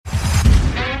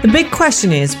The big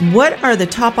question is, what are the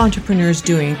top entrepreneurs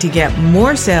doing to get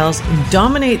more sales,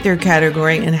 dominate their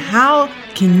category, and how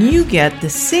can you get the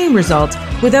same results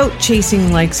without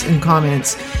chasing likes and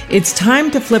comments? It's time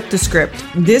to flip the script.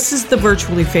 This is the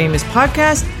Virtually Famous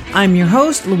podcast. I'm your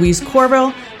host, Louise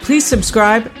Corville. Please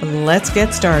subscribe. Let's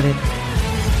get started.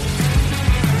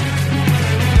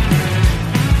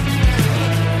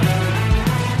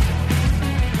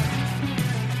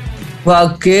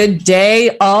 Well, good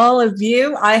day, all of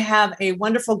you. I have a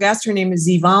wonderful guest. Her name is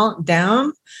Yvonne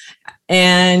Down,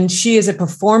 and she is a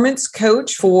performance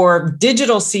coach for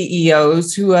digital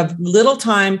CEOs who have little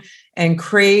time and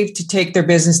crave to take their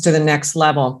business to the next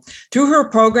level. Through her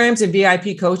programs and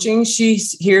VIP coaching,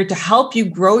 she's here to help you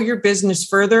grow your business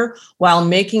further while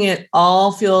making it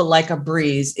all feel like a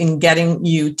breeze in getting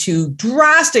you to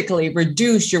drastically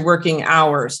reduce your working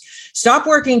hours. Stop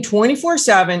working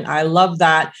 24/7. I love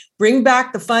that. Bring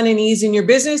back the fun and ease in your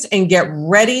business and get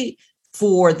ready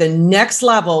for the next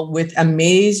level with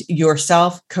Amaze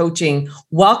Yourself coaching.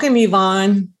 Welcome,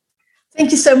 Yvonne.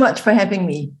 Thank you so much for having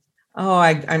me. Oh,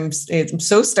 I'm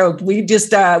so stoked. We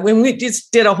just when we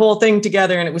just did a whole thing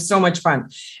together, and it was so much fun.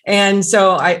 And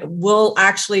so I will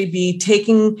actually be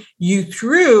taking you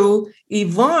through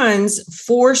Yvonne's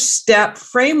 4-step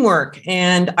framework,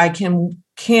 and I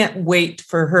can't wait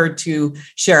for her to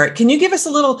share it. Can you give us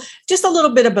just a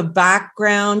little bit of a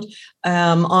background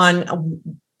on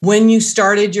when you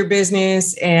started your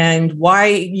business and why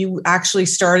you actually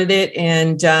started it,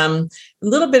 and a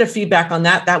little bit of feedback on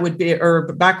that? That would be,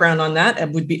 or background on that,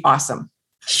 it would be awesome.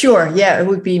 Sure. Yeah, it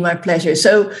would be my pleasure.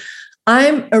 So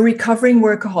I'm a recovering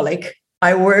workaholic.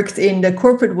 I worked in the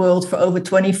corporate world for over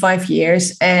 25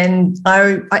 years, and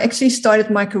I actually started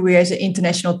my career as an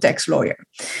international tax lawyer.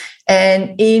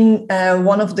 And in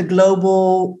one of the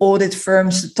global audit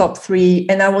firms, the top 3,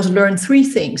 and I learned 3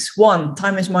 things. 1,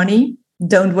 time is money.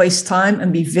 Don't waste time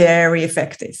and be very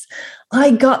effective.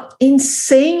 I got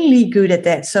insanely good at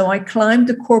that. So I climbed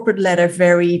the corporate ladder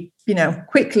very,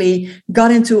 quickly,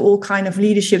 got into all kind of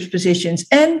leadership positions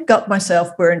and got myself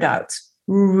burned out,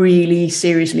 really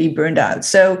seriously burned out.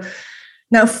 So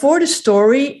now for the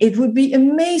story, it would be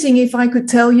amazing if I could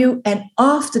tell you. And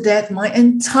after that, my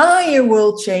entire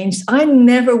world changed. I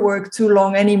never worked too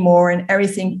long anymore and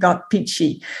everything got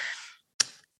peachy.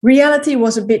 Reality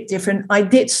was a bit different. I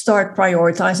did start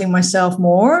prioritizing myself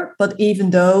more, but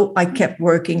even though I kept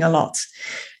working a lot.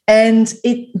 And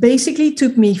it basically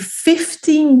took me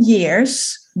 15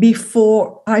 years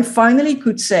before I finally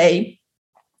could say,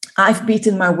 I've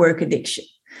beaten my work addiction.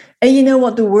 And you know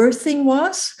what the worst thing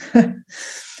was?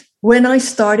 When I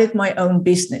started my own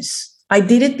business. I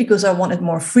did it because I wanted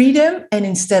more freedom. And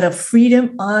instead of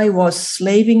freedom, I was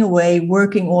slaving away,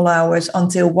 working all hours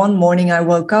until one morning I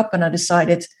woke up and I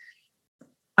decided,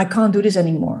 I can't do this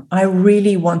anymore. I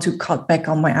really want to cut back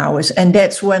on my hours. And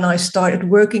that's when I started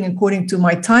working according to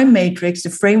my time matrix, the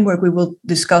framework we will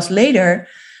discuss later.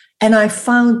 And I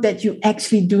found that you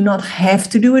actually do not have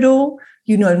to do it all.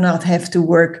 You do not have to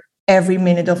work every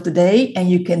minute of the day. And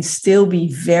you can still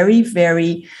be very,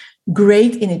 very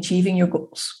great in achieving your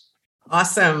goals.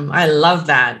 Awesome. I love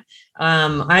that.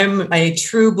 I'm a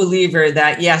true believer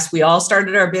that, yes, we all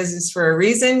started our business for a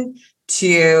reason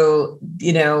to,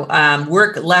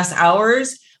 work less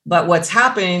hours. But what's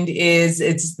happened is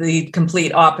it's the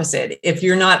complete opposite. If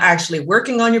you're not actually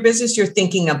working on your business, you're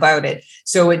thinking about it.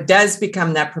 So it does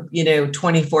become that,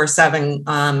 24/7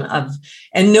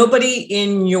 and nobody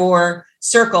in your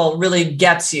circle really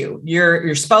gets you.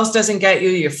 Your spouse doesn't get you.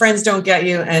 Your friends don't get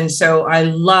you. And so I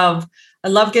love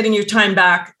getting your time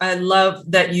back. I love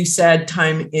that you said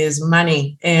time is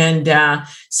money. And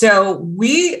so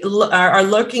we are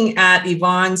looking at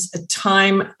Yvonne's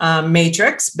time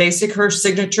matrix, her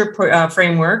signature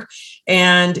framework.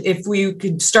 And if we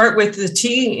could start with the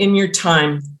T in your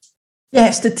time.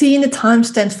 Yes, the T in the time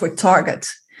stands for target.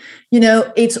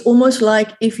 It's almost like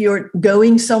if you're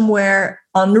going somewhere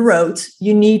on the road,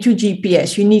 you need your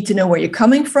GPS. You need to know where you're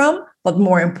coming from. But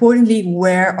more importantly,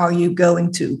 where are you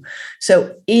going to?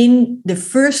 So in the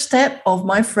first step of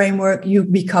my framework, you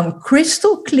become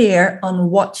crystal clear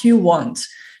on what you want.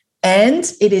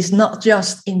 And it is not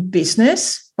just in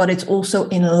business, but it's also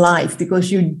in life,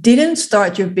 because you didn't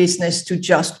start your business to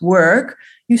just work.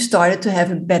 You started to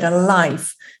have a better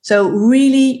life. So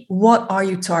really, what are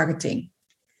you targeting?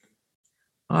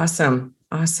 Awesome.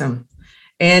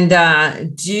 And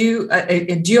do you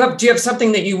have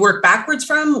something that you work backwards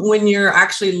from when you're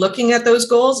actually looking at those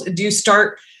goals? Do you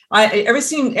start?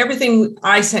 Everything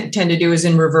I tend to do is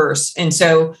in reverse, and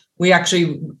so we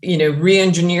actually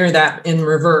re-engineer that in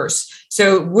reverse.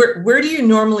 So where do you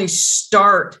normally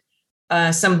start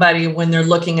somebody when they're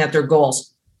looking at their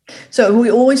goals? So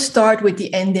we always start with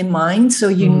the end in mind. So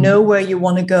you know where you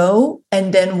want to go.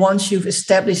 And then once you've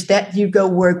established that, you go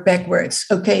work backwards.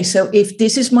 Okay, so if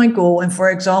this is my goal, and for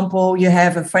example, you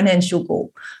have a financial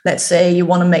goal, let's say you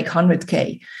want to make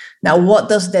 100K. Now, what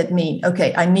does that mean?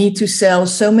 Okay, I need to sell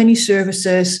so many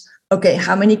services. Okay,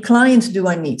 how many clients do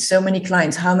I need? So many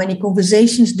clients. How many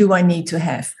conversations do I need to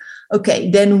have?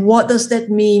 Okay, then what does that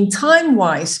mean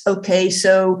time-wise? Okay,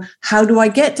 so how do I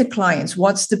get the clients?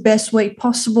 What's the best way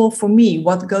possible for me?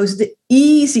 What goes the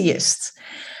easiest?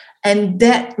 And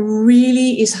that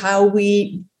really is how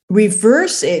we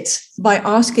reverse it by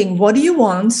asking, what do you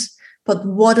want? But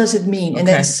what does it mean? Okay. And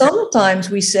then sometimes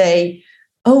we say,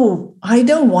 oh, I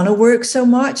don't want to work so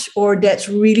much, or that's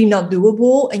really not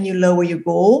doable, and you lower your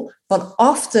goal. But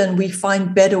often we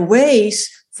find better ways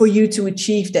for you to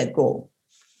achieve that goal.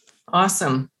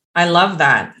 Awesome. I love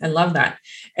that.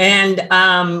 And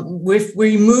if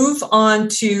we move on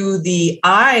to the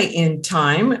I in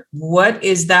time, what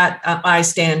is that I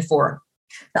stand for?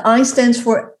 The I stands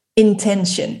for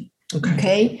intention.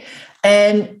 Okay.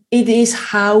 And it is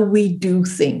how we do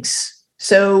things.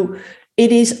 So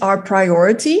it is our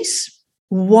priorities.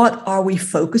 What are we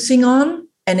focusing on?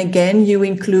 And again, you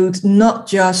include not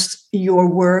just your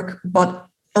work, but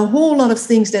a whole lot of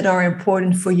things that are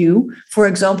important for you. For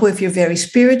example, if you're very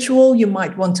spiritual, you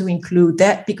might want to include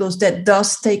that because that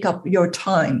does take up your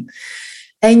time.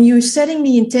 And you're setting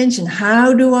the intention.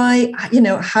 How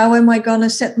am I going to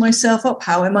set myself up?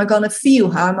 How am I going to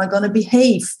feel? How am I going to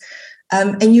behave?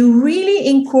 And you really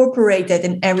incorporate that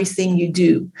in everything you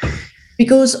do.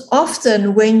 Because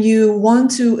often when you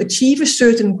want to achieve a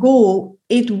certain goal,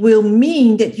 it will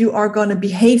mean that you are going to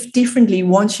behave differently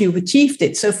once you've achieved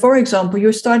it. So, for example,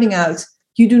 you're starting out,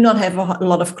 you do not have a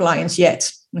lot of clients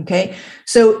yet. Okay.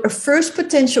 So a first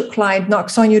potential client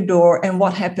knocks on your door, and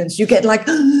what happens? You get like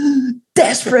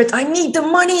desperate. I need the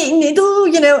money, and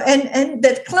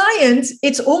that client,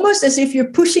 it's almost as if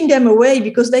you're pushing them away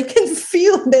because they can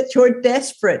feel that you're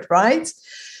desperate, right?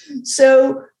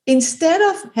 So instead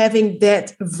of having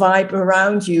that vibe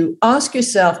around you, ask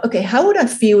yourself, okay, how would I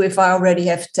feel if I already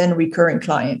have 10 recurring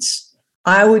clients?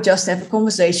 I would just have a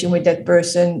conversation with that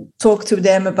person, talk to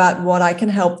them about what I can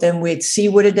help them with, see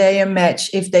whether they are a match.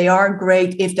 If they are,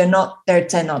 great. If they're not, there are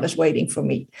 10 others waiting for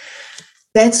me.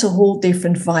 That's a whole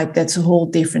different vibe. That's a whole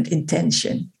different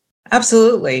intention.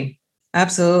 Absolutely.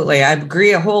 I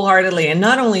agree wholeheartedly. And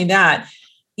not only that,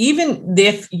 even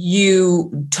if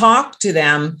you talk to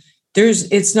them,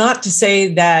 it's not to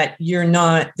say that they're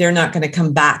not going to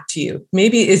come back to you.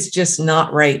 Maybe it's just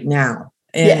not right now.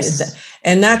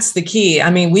 And that's the key. I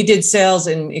mean, we did sales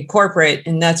in corporate,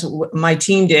 and that's what my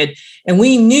team did. And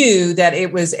we knew that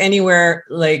it was anywhere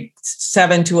like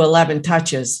 7 to 11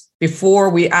 touches before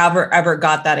we ever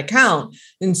got that account.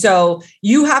 And so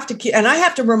you have to, and I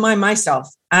have to remind myself,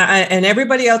 and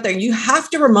everybody out there, you have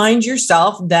to remind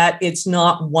yourself that it's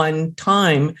not one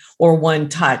time or one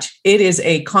touch. It is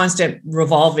a constant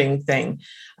revolving thing.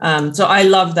 So I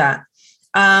love that.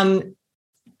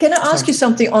 Can I ask you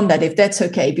something on that, if that's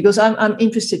okay? Because I'm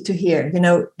interested to hear,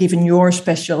 given your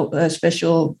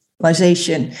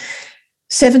specialization,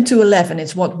 7 to 11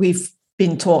 is what we've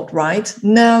been taught, right?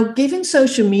 Now, given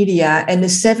social media and the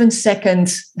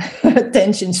 7-second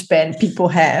attention span people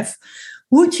have,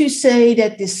 would you say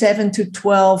that the 7 to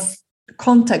 12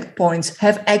 contact points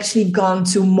have actually gone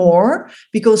to more?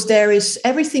 Because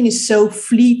everything is so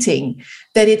fleeting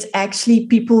that it's actually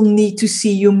people need to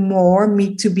see you more,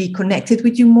 need to be connected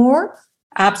with you more?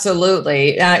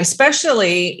 Absolutely.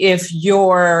 Especially if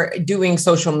you're doing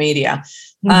social media.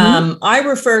 I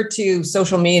refer to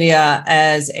social media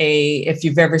as if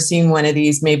you've ever seen one of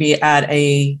these, maybe at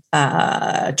a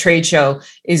trade show,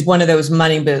 is one of those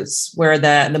money booths where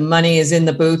the money is in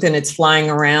the booth and it's flying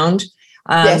around.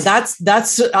 Yes. I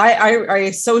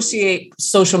associate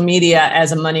social media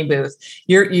as a money booth.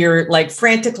 You're like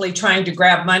frantically trying to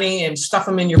grab money and stuff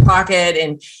them in your pocket.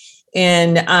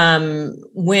 And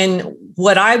when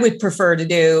what I would prefer to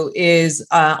do is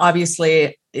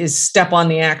obviously is step on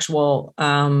the actual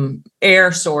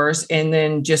air source and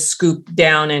then just scoop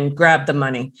down and grab the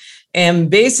money. And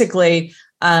basically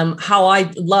how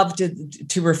I love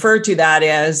to refer to that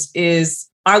is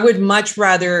I would much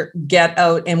rather get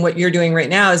out, and what you're doing right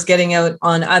now is getting out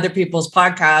on other people's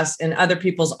podcasts and other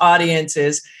people's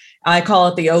audiences. I call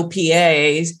it the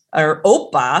OPAs or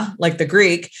OPA, like the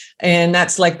Greek, and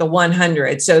that's like the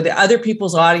 100. So the other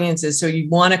people's audiences. So you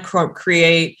want to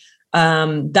create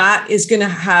that is going to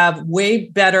have way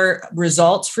better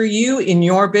results for you in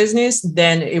your business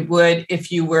than it would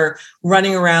if you were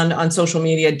running around on social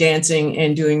media, dancing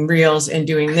and doing reels and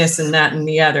doing this and that and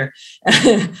the other.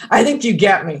 I think you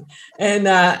get me. And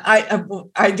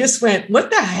I just went, what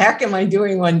the heck am I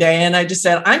doing one day? And I just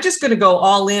said, I'm just going to go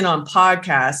all in on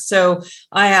podcasts. So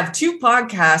I have 2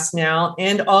 podcasts now,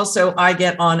 and also I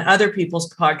get on other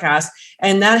people's podcasts,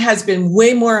 and that has been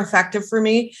way more effective for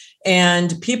me.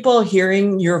 And people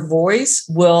hearing your voice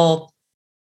will,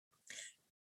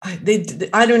 I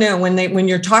don't know, when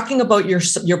you're talking about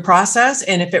your process,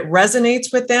 and if it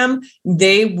resonates with them,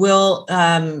 they will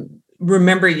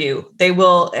remember you. They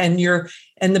will,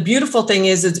 and the beautiful thing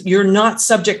is you're not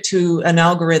subject to an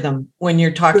algorithm when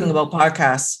you're talking about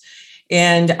podcasts.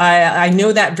 And I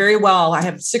know that very well. I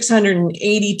have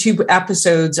 682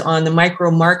 episodes on the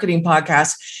micro marketing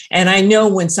podcast. And I know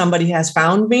when somebody has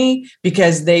found me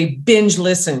because they binge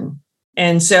listen.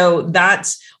 And so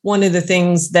that's one of the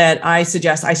things that I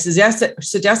suggest. I suggest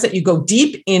that you go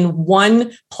deep in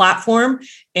one platform.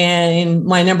 And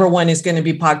my number one is going to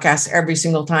be podcasts every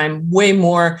single time, way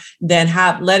more than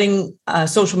letting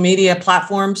social media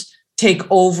platforms take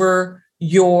over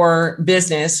your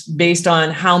business based on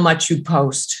how much you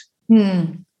post.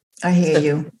 I hear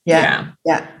you. Yeah.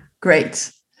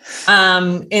 Great.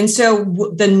 And so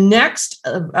the next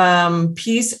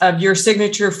piece of your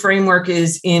signature framework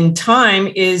is in time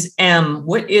is M.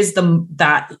 What is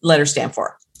that letter stand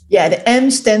for? Yeah, the M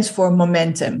stands for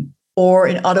momentum, or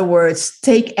in other words,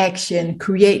 take action,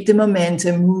 create the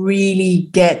momentum, really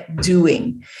get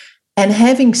doing. And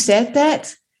having said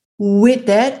that, with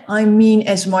that, I mean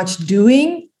as much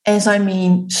doing as I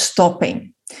mean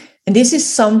stopping. And this is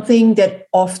something that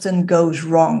often goes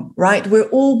wrong, right? We're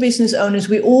all business owners.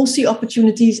 We all see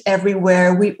opportunities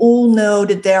everywhere. We all know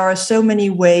that there are so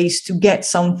many ways to get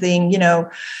something,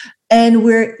 and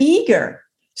we're eager.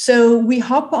 So we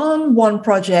hop on one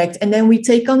project and then we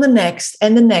take on the next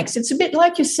and the next. It's a bit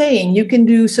like you're saying, you can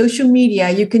do social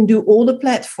media, you can do all the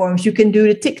platforms, you can do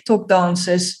the TikTok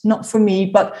dances, not for me,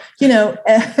 but,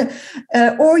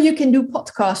 or you can do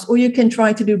podcasts, or you can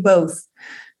try to do both.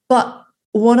 But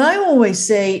what I always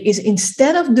say is,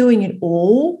 instead of doing it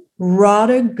all,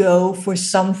 rather go for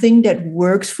something that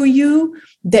works for you,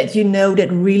 that that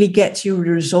really gets you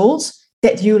results,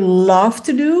 that you love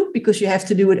to do, because you have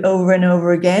to do it over and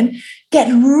over again.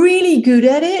 Get really good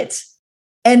at it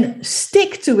and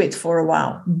stick to it for a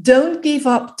while. Don't give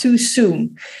up too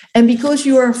soon. And because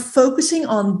you are focusing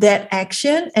on that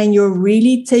action and you're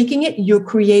really taking it, you're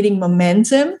creating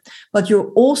momentum, but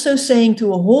you're also saying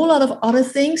to a whole lot of other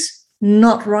things,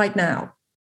 not right now.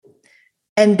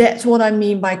 And that's what I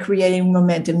mean by creating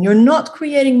momentum. You're not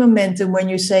creating momentum when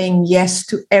you're saying yes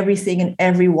to everything and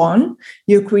everyone.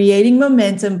 You're creating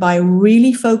momentum by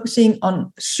really focusing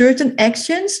on certain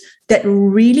actions that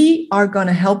really are going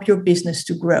to help your business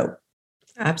to grow.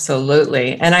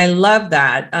 Absolutely. And I love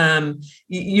that.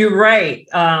 You're right.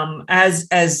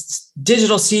 As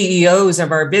digital CEOs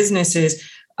of our businesses,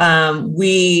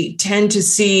 we tend to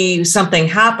see something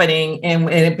happening and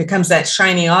it becomes that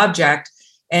shiny object.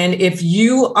 And if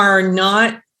you are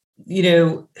not,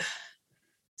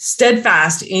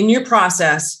 steadfast in your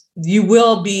process, you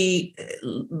will be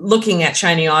looking at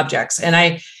shiny objects. And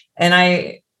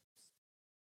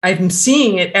I'm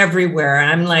seeing it everywhere. And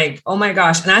I'm like, oh my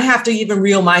gosh. And I have to even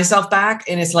reel myself back.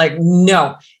 And it's like,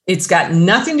 no, it's got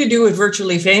nothing to do with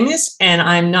Virtually Famous, and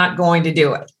I'm not going to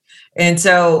do it. And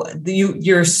so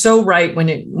you're so right when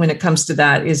it comes to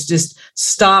that, is just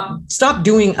stop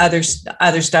doing other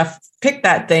stuff. Pick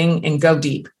that thing and go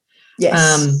deep.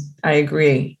 Yes. I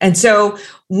agree. And so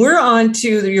we're on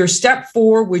to your step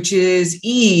 4, which is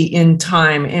E in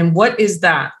time. And what is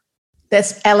that?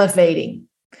 That's elevating.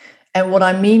 And what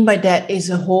I mean by that is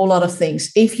a whole lot of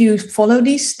things. If you follow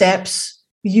these steps,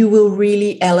 you will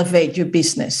really elevate your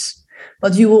business.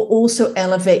 But you will also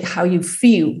elevate how you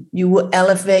feel. You will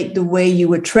elevate the way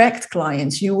you attract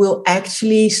clients. You will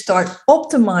actually start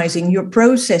optimizing your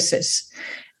processes.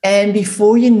 And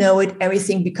before you know it,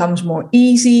 everything becomes more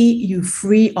easy. You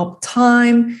free up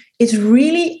time. It's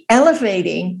really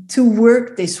elevating to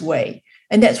work this way.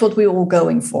 And that's what we're all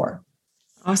going for.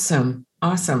 Awesome.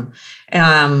 It's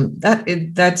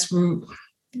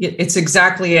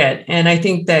exactly it. And I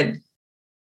think that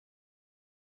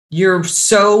you're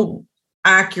so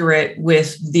accurate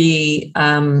with your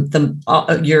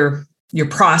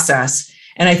process.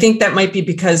 And I think that might be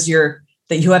because you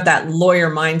have that lawyer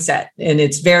mindset, and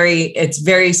it's very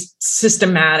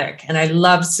systematic, and I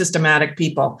love systematic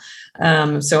people.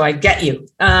 So I get you.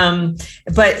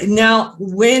 But now,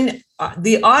 when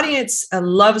the audience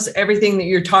loves everything that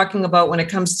you're talking about when it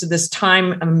comes to this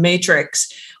time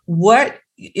matrix. What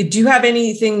do you have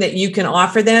anything that you can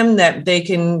offer them that they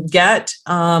can get?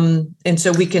 And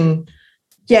so we can.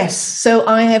 Yes. So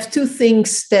I have two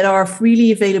things that are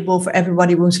freely available for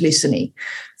everybody who's listening.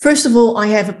 First of all, I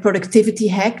have a productivity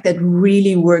hack that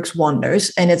really works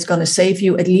wonders, and it's going to save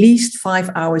you at least 5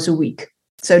 hours a week.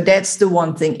 So that's the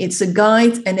one thing. It's a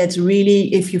guide, and it's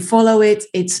really, if you follow it,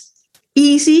 it's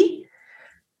easy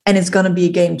and it's going to be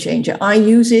a game changer. I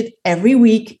use it every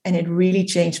week and it really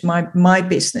changed my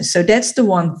business. So that's the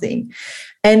one thing.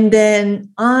 And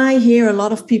then I hear a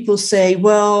lot of people say,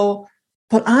 well,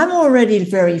 but I'm already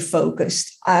very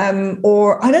focused,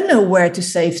 or I don't know where to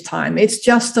save time. It's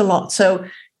just a lot. So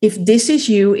if this is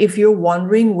you, if you're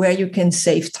wondering where you can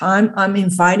save time, I'm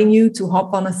inviting you to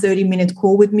hop on a 30-minute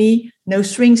call with me. No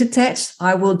strings attached.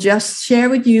 I will just share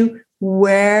with you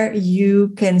where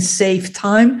you can save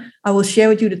time. I will share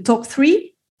with you the top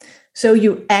 3. So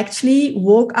you actually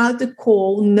walk out the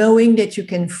call knowing that you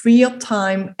can free up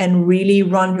time and really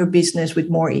run your business with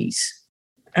more ease.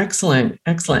 Excellent.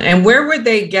 Excellent. And where would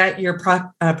they get your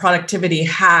productivity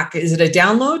hack? Is it a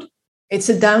download? It's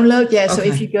a download. Yeah. Okay. So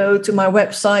if you go to my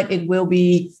website, it will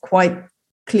be quite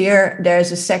clear.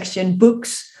 There's a section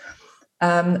books.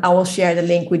 I will share the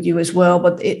link with you as well,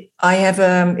 but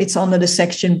it's under the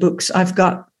section books. I've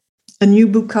got a new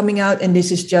book coming out, and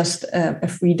this is just a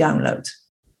free download.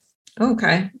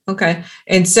 Okay. Okay.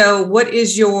 And so what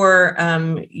is your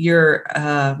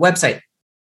website?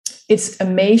 It's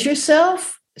Amaze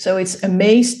Yourself. So it's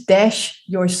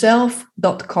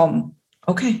amaze-yourself.com.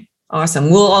 Okay. Awesome.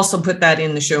 We'll also put that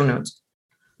in the show notes.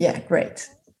 Yeah, great.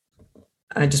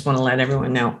 I just want to let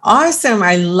everyone know. Awesome.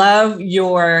 I love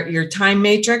your time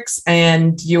matrix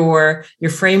and your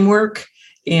framework.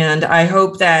 And I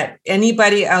hope that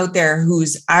anybody out there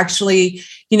who's actually,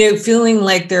 feeling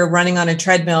like they're running on a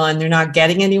treadmill and they're not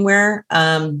getting anywhere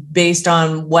based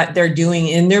on what they're doing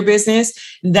in their business,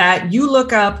 that you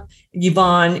look up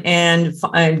Yvonne and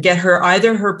get her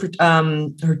either her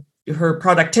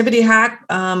productivity hack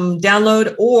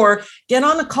download, or get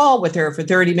on a call with her for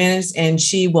 30 minutes and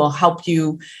she will help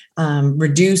you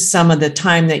reduce some of the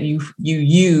time that you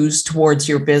use towards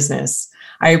your business.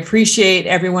 I appreciate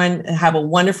everyone. Have a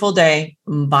wonderful day.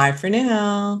 Bye for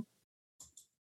now.